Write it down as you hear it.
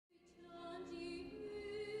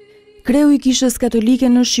Kreu i Kishës Katolike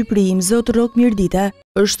në Shqipëri, Zot Rrok Mirdita,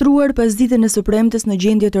 është shtruar pas ditën e së premtes në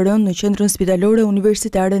gjendje të rëndë në qendrën spitalore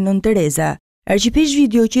universitare Nën Tereza. Arqipeshvi i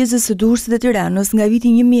dioqezës së Durrësit dhe Tiranës nga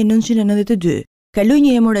viti 1992 kaloi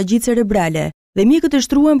një hemoragji cerebrale dhe mjekët e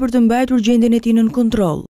shtruan për të mbajtur gjendjen e tij nën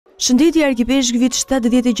kontroll. Shëndeti i arkipeshkvit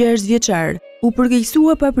 76 vjeçar u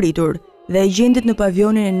përkeqësua papritur dhe e gjendet në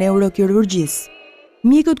pavionin e neurokirurgjisë.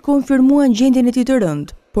 Mjekët konfirmuan gjendjen e tij të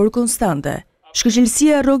rëndë, por konstante.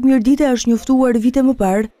 Shkëlqësia Rrok Mirdita është njoftuar vite më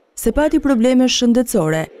parë se pati probleme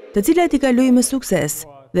shëndetësore, të cilat i kaloi me sukses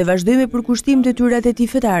dhe vazhdoi me përkushtim detyrat e tij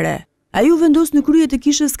fetare. Ai u vendos në krye të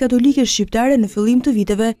Kishës Katolike Shqiptare në fillim të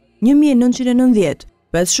viteve 1990,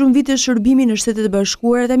 pas shumë vitesh shërbimi në Shtetet e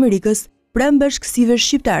Bashkuara të Amerikës pranë bashkësive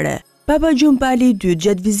shqiptare. Papa Gjon Pali II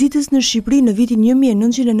gjatë vizitës në Shqipëri në vitin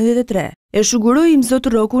 1993 e shuguroi Zot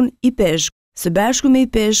Rrokun i peshk, së bashku me i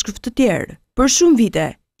peshkv të tjerë. Për shumë vite,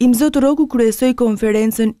 Zot Rroku kryesoi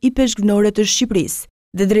konferencën i peshkvnore të Shqipërisë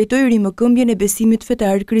dhe drejtoi rimëkëmbjen e besimit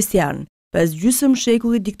fetar krishtian, pas gjysmë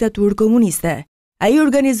shekulli diktaturë komuniste. Ai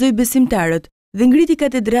organizoi besimtarët dhe ngriti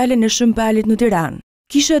katedralen e Shën Palit në Tiranë,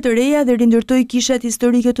 kisha të reja dhe rindërtoi kishat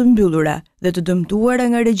historike të mbyllura dhe të dëmtuara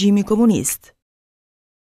nga regjimi komunist.